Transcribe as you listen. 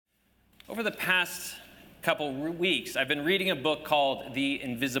Over the past couple weeks, I've been reading a book called The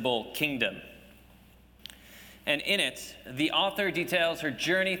Invisible Kingdom. And in it, the author details her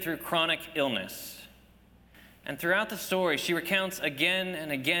journey through chronic illness. And throughout the story, she recounts again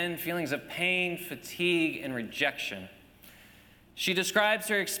and again feelings of pain, fatigue, and rejection. She describes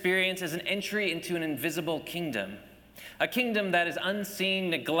her experience as an entry into an invisible kingdom, a kingdom that is unseen,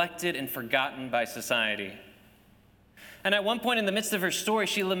 neglected, and forgotten by society. And at one point in the midst of her story,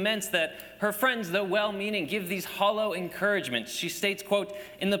 she laments that her friends, though well-meaning, give these hollow encouragements. She states, quote,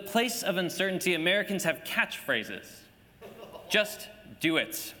 "In the place of uncertainty, Americans have catchphrases. Just do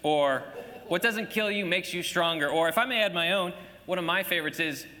it. Or, what doesn't kill you makes you stronger. Or, if I may add my own, one of my favorites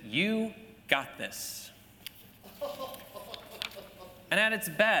is, you got this." And at its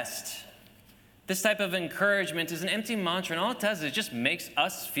best, this type of encouragement is an empty mantra, and all it does is it just makes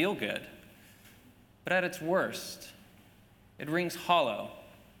us feel good. But at its worst, it rings hollow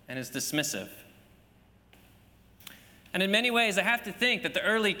and is dismissive. And in many ways, I have to think that the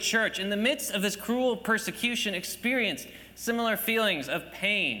early church, in the midst of this cruel persecution, experienced similar feelings of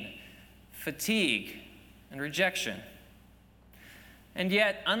pain, fatigue, and rejection. And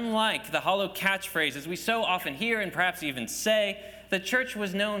yet, unlike the hollow catchphrases we so often hear and perhaps even say, the church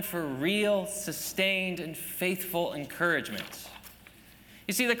was known for real, sustained, and faithful encouragement.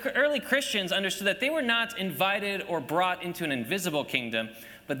 You see, the early Christians understood that they were not invited or brought into an invisible kingdom,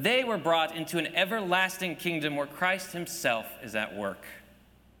 but they were brought into an everlasting kingdom where Christ himself is at work.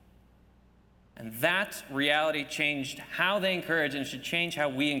 And that reality changed how they encourage and should change how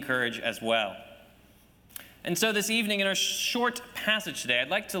we encourage as well. And so this evening, in our short passage today, I'd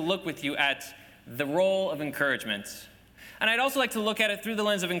like to look with you at the role of encouragement. And I'd also like to look at it through the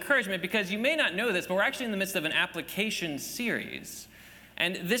lens of encouragement because you may not know this, but we're actually in the midst of an application series.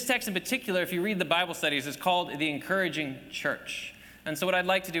 And this text in particular, if you read the Bible studies, is called The Encouraging Church. And so what I'd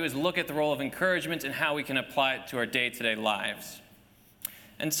like to do is look at the role of encouragement and how we can apply it to our day-to-day lives.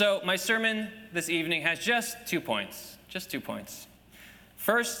 And so my sermon this evening has just 2 points. Just 2 points.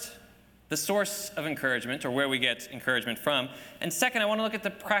 First, the source of encouragement, or where we get encouragement from. And second, I want to look at the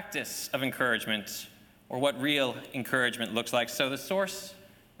practice of encouragement, or what real encouragement looks like. So the source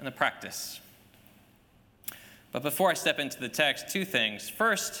and the practice. But before I step into the text, 2 things.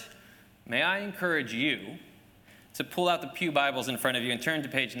 First, may I encourage you to pull out the pew Bibles in front of you and turn to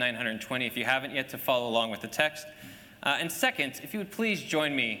page 920 if you haven't yet to follow along with the text. And second, if you would please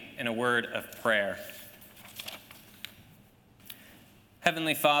join me in a word of prayer.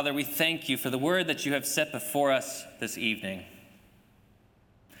 Heavenly Father, we thank you for the word that you have set before us this evening.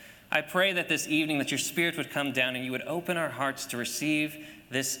 I pray that this evening that your Spirit would come down and you would open our hearts to receive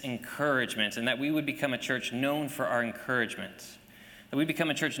this encouragement, and that we would become a church known for our encouragement, that we become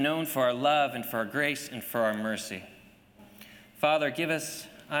a church known for our love and for our grace and for our mercy. Father, give us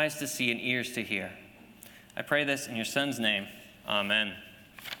eyes to see and ears to hear. I pray this in your Son's name. Amen.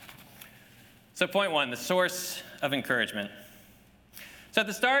 So point 1, the source of encouragement. So at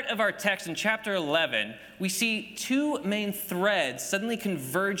the start of our text in chapter 11, we see 2 main threads suddenly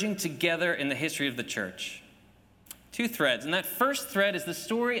converging together in the history of the church. 2 threads, and that first thread is the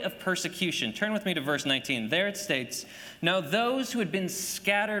story of persecution. Turn with me to verse 19. There it states, "Now those who had been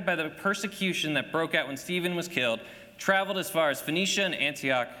scattered by the persecution that broke out when Stephen was killed traveled as far as Phoenicia and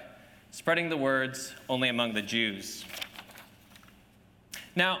Antioch, spreading the words only among the Jews."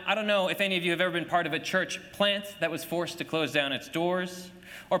 Now, I don't know if any of you have ever been part of a church plant that was forced to close down its doors,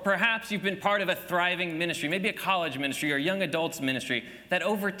 or perhaps you've been part of a thriving ministry, maybe a college ministry or a young adults ministry that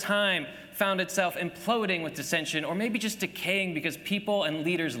over time found itself imploding with dissension, or maybe just decaying because people and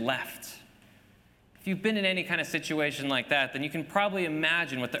leaders left. If you've been in any kind of situation like that, then you can probably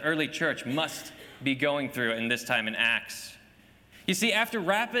imagine what the early church must be going through in this time in Acts. You see, after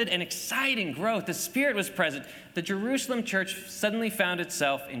rapid and exciting growth, the Spirit was present. The Jerusalem church suddenly found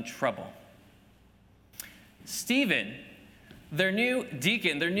itself in trouble. Stephen, their new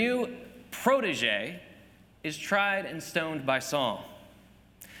deacon, their new protege, is tried and stoned by Saul.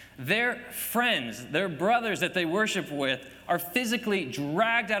 Their friends, their brothers that they worship with, are physically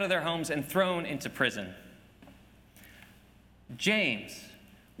dragged out of their homes and thrown into prison. James,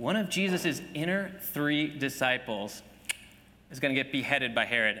 one of Jesus' inner 3 disciples, is going to get beheaded by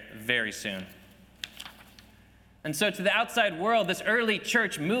Herod very soon. And so to the outside world, this early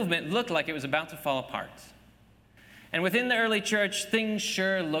church movement looked like it was about to fall apart. And within the early church, things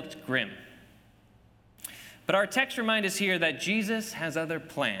sure looked grim. But our text reminds us here that Jesus has other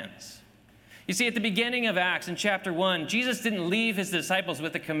plans. You see, at the beginning of Acts in chapter 1, Jesus didn't leave his disciples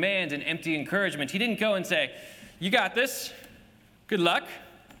with a command and empty encouragement. He didn't go and say, "You got this. Good luck."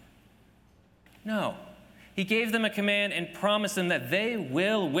 No. He gave them a command and promised them that they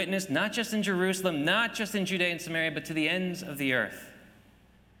will witness not just in Jerusalem, not just in Judea and Samaria, but to the ends of the earth.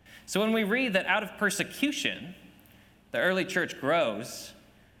 So when we read that out of persecution, the early church grows,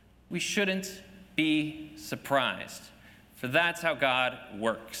 we shouldn't be surprised, for that's how God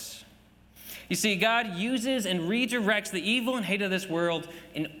works. You see, God uses and redirects the evil and hate of this world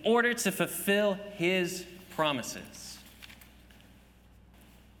in order to fulfill his promises.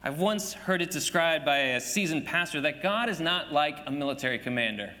 I've once heard it described by a seasoned pastor that God is not like a military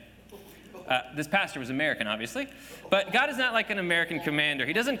commander. This pastor was American, obviously, but God is not like an American commander.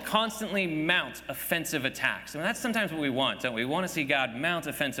 He doesn't constantly mount offensive attacks. And that's sometimes what we want, don't we? We want to see God mount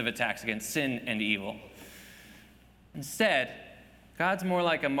offensive attacks against sin and evil. Instead, God's more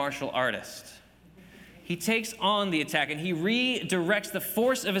like a martial artist. He takes on the attack and he redirects the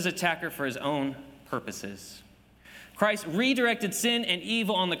force of his attacker for his own purposes. Christ redirected sin and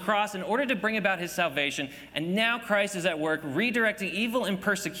evil on the cross in order to bring about his salvation, and now Christ is at work redirecting evil and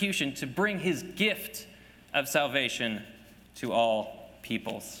persecution to bring his gift of salvation to all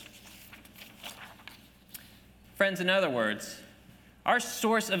peoples. Friends, in other words, our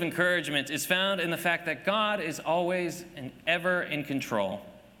source of encouragement is found in the fact that God is always and ever in control.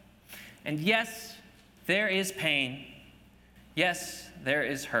 And yes, there is pain. Yes, there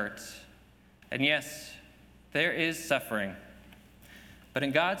is hurt. And yes, there is suffering. But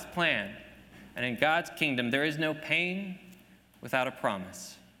in God's plan and in God's kingdom, there is no pain without a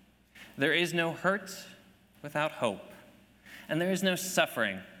promise. There is no hurt without hope. And there is no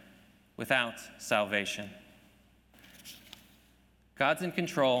suffering without salvation. God's in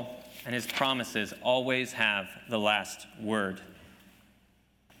control, and his promises always have the last word.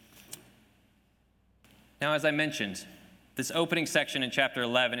 Now, as I mentioned, this opening section in chapter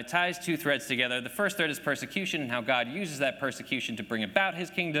 11, it ties two threads together. The first thread is persecution and how God uses that persecution to bring about his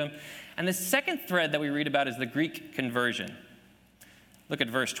kingdom. And the second thread that we read about is the Greek conversion. Look at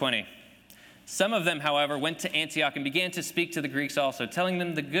verse 20. Some of them, however, went to Antioch and began to speak to the Greeks also, telling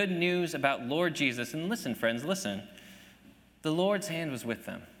them the good news about Lord Jesus. And listen, friends, listen. The Lord's hand was with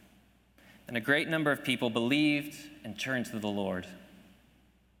them. And a great number of people believed and turned to the Lord.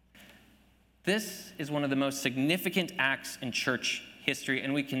 This is one of the most significant acts in church history,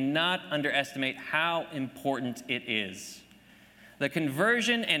 and we cannot underestimate how important it is. The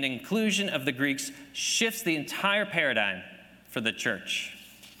conversion and inclusion of the Greeks shifts the entire paradigm for the church.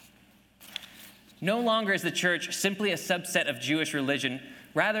 No longer is the church simply a subset of Jewish religion.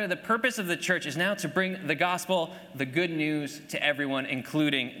 Rather, the purpose of the church is now to bring the gospel, the good news, to everyone,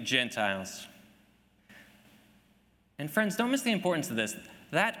 including Gentiles. And friends, don't miss the importance of this.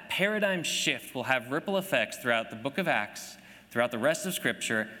 That paradigm shift will have ripple effects throughout the book of Acts, throughout the rest of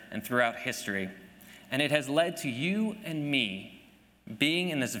Scripture, and throughout history. And it has led to you and me being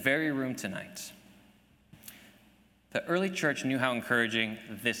in this very room tonight. The early church knew how encouraging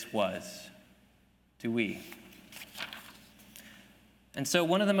this was. Do we? And so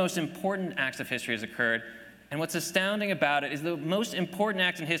one of the most important acts of history has occurred, and what's astounding about it is the most important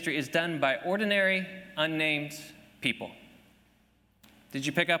act in history is done by ordinary, unnamed people. Did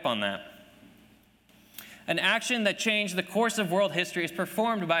you pick up on that? An action that changed the course of world history is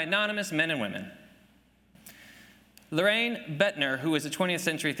performed by anonymous men and women. Loraine Bettner, who is a 20th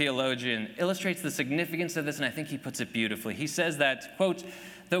century theologian, illustrates the significance of this, and I think he puts it beautifully. He says that, quote,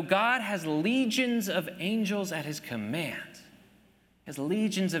 though God has legions of angels at his command,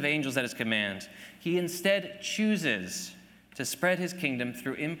 he instead chooses to spread his kingdom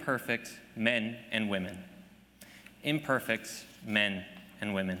through imperfect men and women. Imperfect men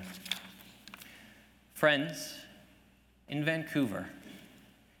and women. Friends, in Vancouver,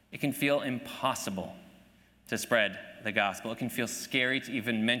 it can feel impossible to spread the gospel. It can feel scary to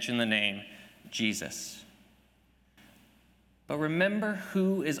even mention the name Jesus. But remember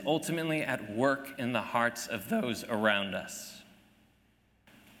who is ultimately at work in the hearts of those around us.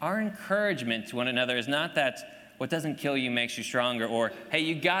 Our encouragement to one another is not that what doesn't kill you makes you stronger, or, hey,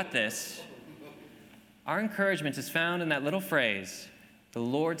 you got this. Our encouragement is found in that little phrase, the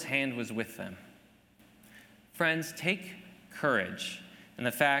Lord's hand was with them. Friends, take courage in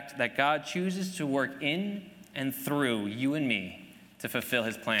the fact that God chooses to work in and through you and me to fulfill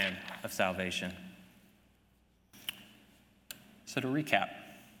his plan of salvation. So to recap,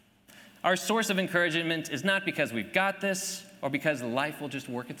 our source of encouragement is not because we've got this or because life will just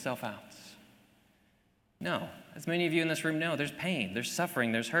work itself out. No, as many of you in this room know, there's pain, there's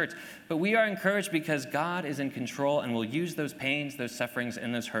suffering, there's hurt. But we are encouraged because God is in control and will use those pains, those sufferings,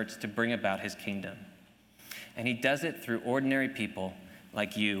 and those hurts to bring about his kingdom. And he does it through ordinary people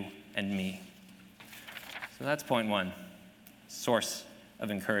like you and me. So that's point one, source of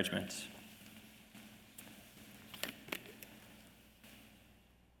encouragement.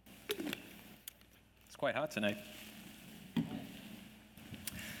 quite hot tonight.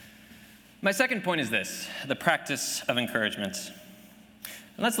 My second point is this, the practice of encouragement.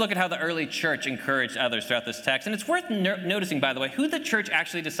 And let's look at how the early church encouraged others throughout this text. And it's worth noticing, by the way, who the church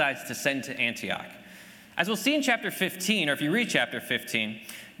actually decides to send to Antioch. As we'll see in chapter 15, or if you read chapter 15,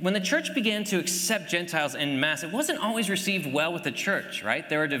 when the church began to accept Gentiles en masse, it wasn't always received well with the church, right?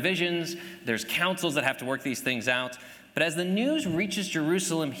 There are divisions, there's councils that have to work these things out. But as the news reaches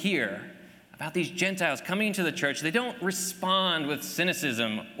Jerusalem here about these Gentiles coming into the church, they don't respond with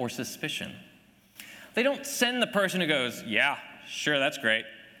cynicism or suspicion. They don't send the person who goes, yeah, sure, that's great.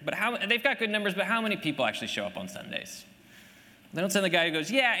 But they've got good numbers, but how many people actually show up on Sundays? They don't send the guy who goes,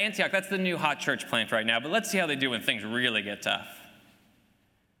 yeah, Antioch, that's the new hot church plant right now, but let's see how they do when things really get tough.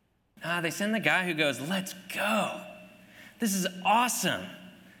 They send the guy who goes, let's go. This is awesome.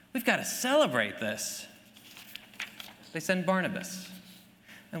 We've got to celebrate this. They send Barnabas.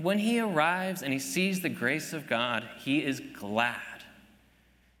 And when he arrives and he sees the grace of God, he is glad.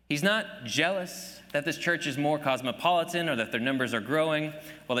 He's not jealous that this church is more cosmopolitan or that their numbers are growing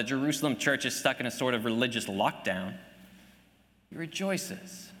while the Jerusalem church is stuck in a sort of religious lockdown. He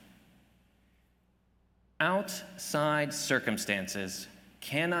rejoices. Outside circumstances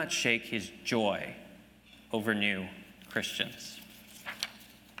cannot shake his joy over new Christians.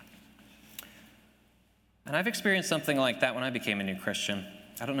 And I've experienced something like that when I became a new Christian.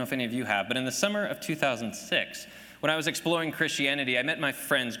 I don't know if any of you have, but in the summer of 2006, when I was exploring Christianity, I met my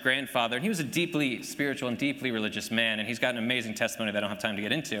friend's grandfather, and he was a deeply spiritual and deeply religious man, and he's got an amazing testimony that I don't have time to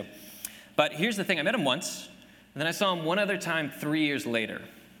get into. But here's the thing, I met him once, and then I saw him one other time 3 years later.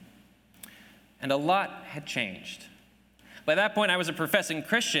 And a lot had changed. By that point, I was a professing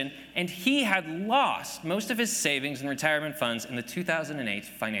Christian, and he had lost most of his savings and retirement funds in the 2008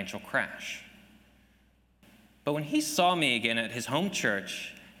 financial crash. But when he saw me again at his home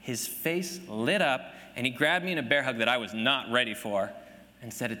church, his face lit up, and he grabbed me in a bear hug that I was not ready for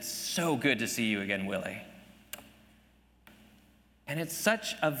and said, "It's so good to see you again, Willie." And it's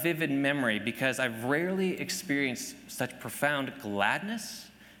such a vivid memory because I've rarely experienced such profound gladness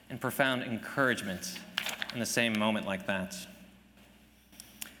and profound encouragement in the same moment like that.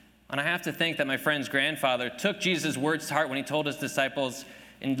 And I have to think that my friend's grandfather took Jesus' words to heart when he told his disciples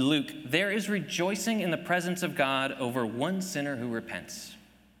in Luke, "There is rejoicing in the presence of God over one sinner who repents."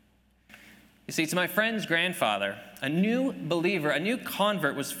 You see, to my friend's grandfather, a new believer, a new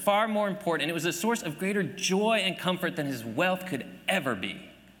convert was far more important, and it was a source of greater joy and comfort than his wealth could ever be.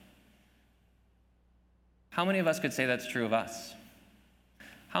 How many of us could say that's true of us?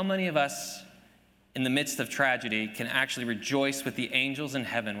 How many of us, in the midst of tragedy, can actually rejoice with the angels in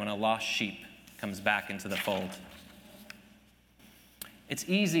heaven when a lost sheep comes back into the fold? It's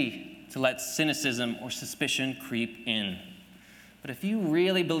easy to let cynicism or suspicion creep in. But if you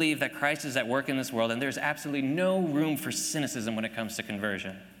really believe that Christ is at work in this world, then there's absolutely no room for cynicism when it comes to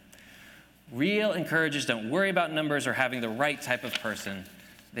conversion. Real encouragers don't worry about numbers or having the right type of person.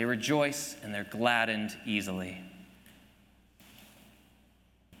 They rejoice and they're gladdened easily.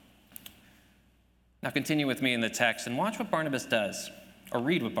 Now continue with me in the text and watch what Barnabas does, or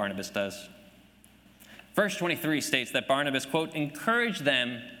read what Barnabas does. Verse 23 states that Barnabas, quote, encouraged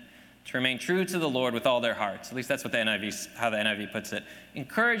them to remain true to the Lord with all their hearts. At least that's what how the NIV puts it.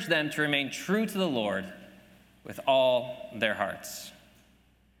 Encourage them to remain true to the Lord with all their hearts.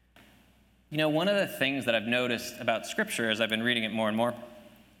 You know, one of the things that I've noticed about Scripture as I've been reading it more and more,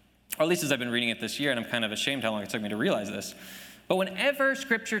 or at least as I've been reading it this year, and I'm kind of ashamed how long it took me to realize this, but whenever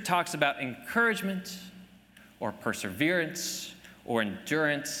Scripture talks about encouragement or perseverance or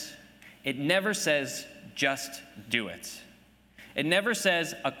endurance, it never says just do it. It never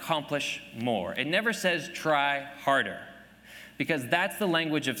says accomplish more. It never says try harder, because that's the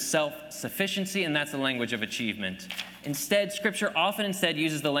language of self-sufficiency and that's the language of achievement. Instead, Scripture often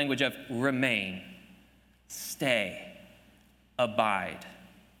uses the language of remain, stay, abide.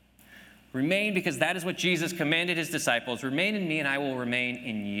 Remain because that is what Jesus commanded his disciples. Remain in me and I will remain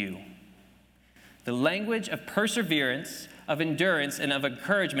in you. The language of perseverance, of endurance, and of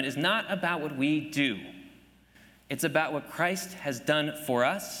encouragement is not about what we do. It's about what Christ has done for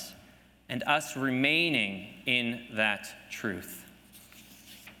us and us remaining in that truth.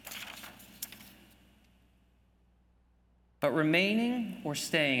 But remaining or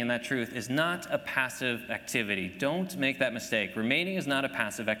staying in that truth is not a passive activity. Don't make that mistake. Remaining is not a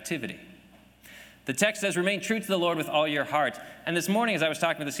passive activity. The text says, remain true to the Lord with all your heart. And this morning, as I was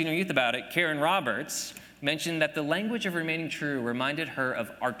talking with the senior youth about it, Karen Roberts mentioned that the language of remaining true reminded her of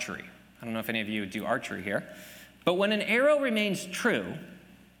archery. I don't know if any of you do archery here. But when an arrow remains true,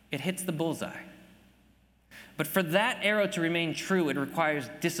 it hits the bullseye. But for that arrow to remain true, it requires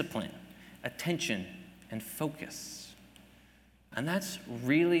discipline, attention, and focus. And that's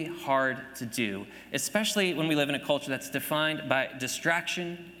really hard to do, especially when we live in a culture that's defined by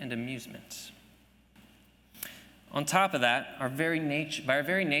distraction and amusement. On top of that, by our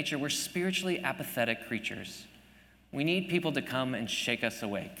very nature, we're spiritually apathetic creatures. We need people to come and shake us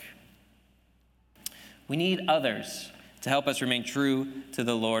awake. We need others to help us remain true to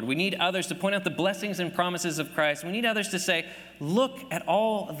the Lord. We need others to point out the blessings and promises of Christ. We need others to say, look at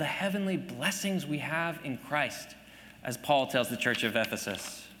all of the heavenly blessings we have in Christ, as Paul tells the church of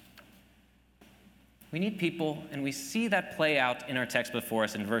Ephesus. We need people, and we see that play out in our text before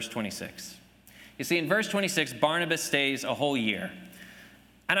us in verse 26. You see, in verse 26, Barnabas stays a whole year.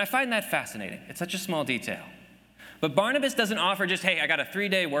 And I find that fascinating. It's such a small detail. But Barnabas doesn't offer just, hey, I got a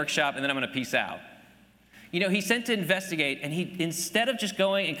 3-day workshop and then I'm going to peace out. You know, he's sent to investigate, and he, instead of just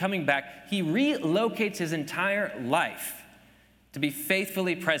going and coming back, he relocates his entire life to be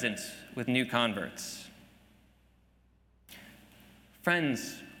faithfully present with new converts.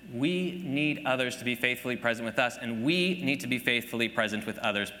 Friends, we need others to be faithfully present with us, and we need to be faithfully present with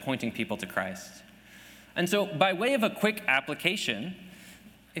others, pointing people to Christ. And so, by way of a quick application,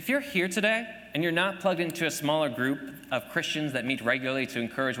 if you're here today and you're not plugged into a smaller group of Christians that meet regularly to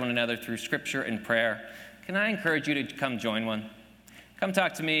encourage one another through Scripture and prayer, can I encourage you to come join one? Come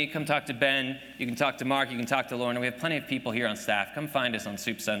talk to me, come talk to Ben, you can talk to Mark, you can talk to Lauren. We have plenty of people here on staff. Come find us on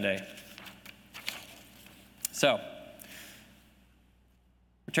Soup Sunday. So,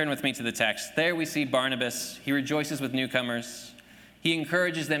 return with me to the text. There we see Barnabas. He rejoices with newcomers. He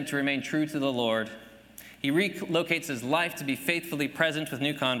encourages them to remain true to the Lord. He relocates his life to be faithfully present with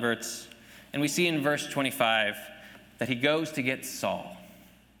new converts. And we see in verse 25 that he goes to get Saul.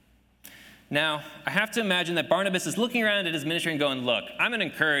 Now, I have to imagine that Barnabas is looking around at his ministry and going, look, I'm an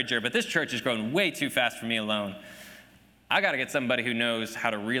encourager, but this church is growing way too fast for me alone. I got to get somebody who knows how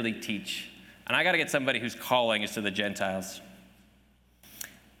to really teach. And I got to get somebody whose calling is to the Gentiles.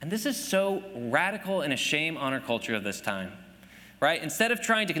 And this is so radical and a shame on our culture of this time, right? Instead of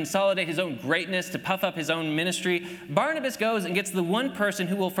trying to consolidate his own greatness, to puff up his own ministry, Barnabas goes and gets the one person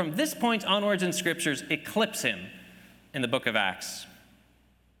who will, from this point onwards in Scriptures, eclipse him in the book of Acts.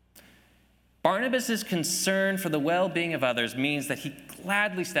 Barnabas' concern for the well-being of others means that he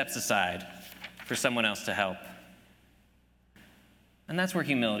gladly steps aside for someone else to help. And that's where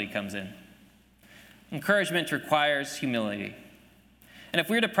humility comes in. Encouragement requires humility. And if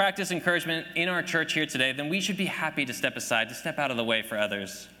we're to practice encouragement in our church here today, then we should be happy to step aside, to step out of the way for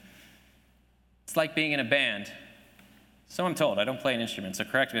others. It's like being in a band. So I'm told. I don't play an instrument, so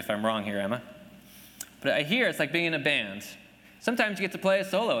correct me if I'm wrong here, Emma. But I hear it's like being in a band. Sometimes you get to play a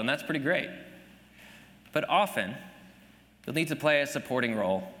solo, and that's pretty great. But often, you'll need to play a supporting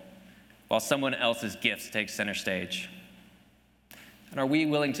role while someone else's gifts take center stage. And are we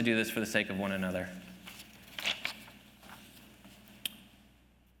willing to do this for the sake of one another?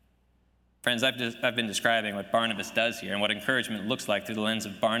 Friends, I've been describing what Barnabas does here and what encouragement looks like through the lens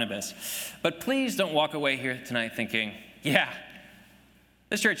of Barnabas. But please don't walk away here tonight thinking, yeah,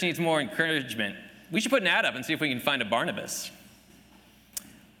 this church needs more encouragement. We should put an ad up and see if we can find a Barnabas.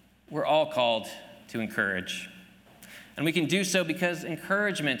 We're all called to encourage. And we can do so because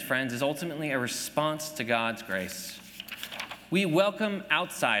encouragement, friends, is ultimately a response to God's grace. We welcome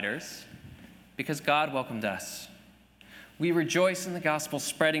outsiders because God welcomed us. We rejoice in the gospel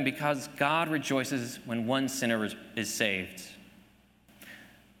spreading because God rejoices when one sinner is saved.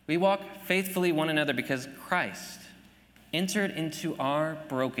 We walk faithfully one another because Christ entered into our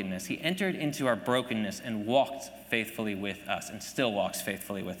brokenness. He entered into our brokenness and walked faithfully with us and still walks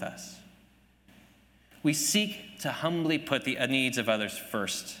faithfully with us. We seek to humbly put the needs of others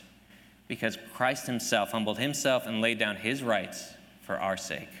first because Christ himself humbled himself and laid down his rights for our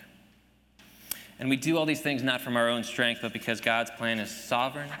sake. And we do all these things not from our own strength, but because God's plan is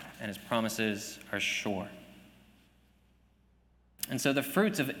sovereign and his promises are sure. And so the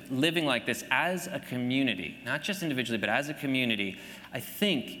fruits of living like this as a community, not just individually, but as a community, I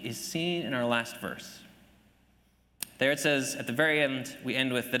think is seen in our last verse. There it says, at the very end, we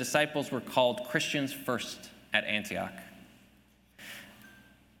end with, the disciples were called Christians first at Antioch.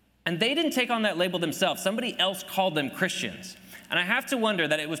 And they didn't take on that label themselves. Somebody else called them Christians. And I have to wonder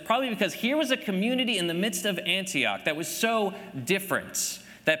that it was probably because here was a community in the midst of Antioch that was so different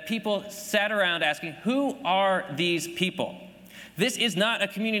that people sat around asking, who are these people? This is not a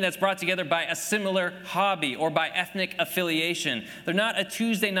community that's brought together by a similar hobby or by ethnic affiliation. They're not a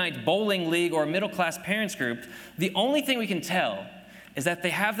Tuesday night bowling league or a middle-class parents group. The only thing we can tell is that they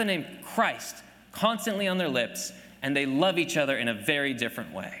have the name Christ constantly on their lips, and they love each other in a very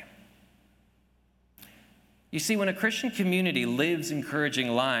different way. You see, when a Christian community lives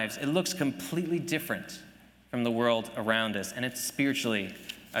encouraging lives, it looks completely different from the world around us, and it's spiritually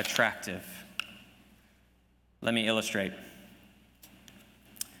attractive. Let me illustrate.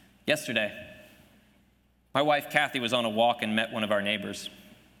 Yesterday, my wife Kathy was on a walk and met one of our neighbors.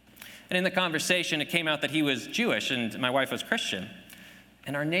 And in the conversation, it came out that he was Jewish and my wife was Christian.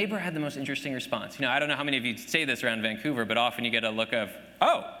 And our neighbor had the most interesting response. I don't know how many of you say this around Vancouver, but often you get a look of,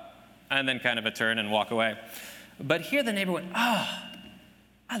 oh, and then kind of a turn and walk away. But here the neighbor went, oh,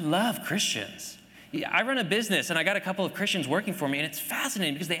 I love Christians. Yeah, I run a business and I got a couple of Christians working for me, and it's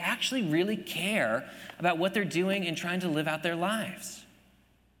fascinating because they actually really care about what they're doing and trying to live out their lives.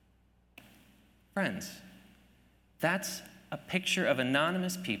 Friends, that's a picture of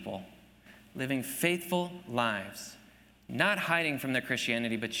anonymous people living faithful lives, not hiding from their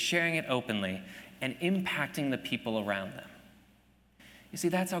Christianity, but sharing it openly and impacting the people around them. You see,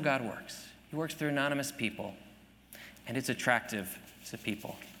 that's how God works. He works through anonymous people, and it's attractive to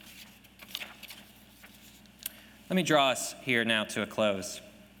people. Let me draw us here now to a close.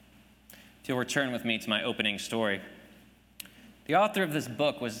 If you'll return with me to my opening story. The author of this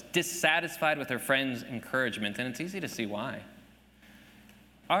book was dissatisfied with her friend's encouragement, and it's easy to see why.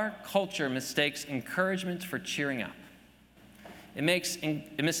 Our culture mistakes encouragement for cheering up. It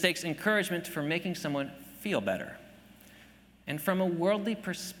mistakes encouragement for making someone feel better. And from a worldly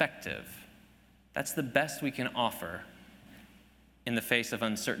perspective, that's the best we can offer in the face of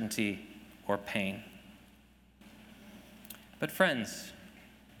uncertainty or pain. But friends,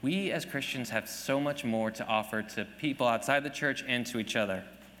 we as Christians have so much more to offer to people outside the church and to each other.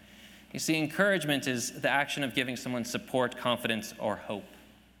 You see, encouragement is the action of giving someone support, confidence, or hope.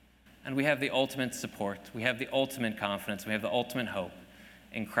 And we have the ultimate support, we have the ultimate confidence, we have the ultimate hope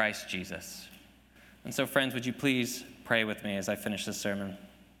in Christ Jesus. And so, friends, would you please pray with me as I finish this sermon?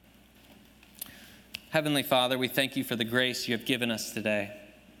 Heavenly Father, we thank you for the grace you have given us today.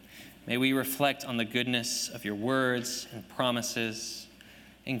 May we reflect on the goodness of your words and promises.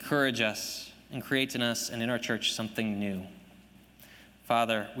 Encourage us and create in us and in our church something new.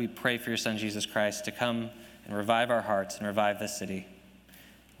 Father, we pray for your Son, Jesus Christ, to come and revive our hearts and revive this city.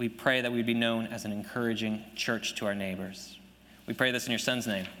 We pray that we'd be known as an encouraging church to our neighbors. We pray this in your Son's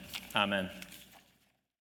name. Amen.